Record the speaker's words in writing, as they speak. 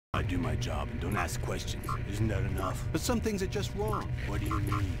I do my job and don't ask questions. Isn't that enough? But some things are just wrong. What do you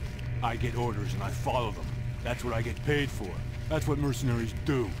mean? I get orders and I follow them. That's what I get paid for. That's what mercenaries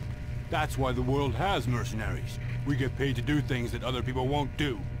do. That's why the world has mercenaries. We get paid to do things that other people won't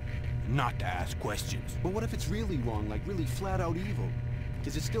do. Not to ask questions. But what if it's really wrong, like really flat-out evil?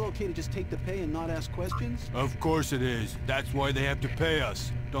 Is it still okay to just take the pay and not ask questions? Of course it is. That's why they have to pay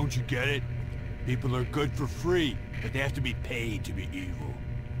us. Don't you get it? People are good for free, but they have to be paid to be evil.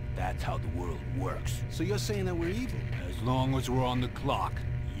 That's how the world works. So you're saying that we're evil? As long as we're on the clock,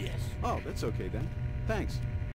 yes. Oh, that's okay then. Thanks.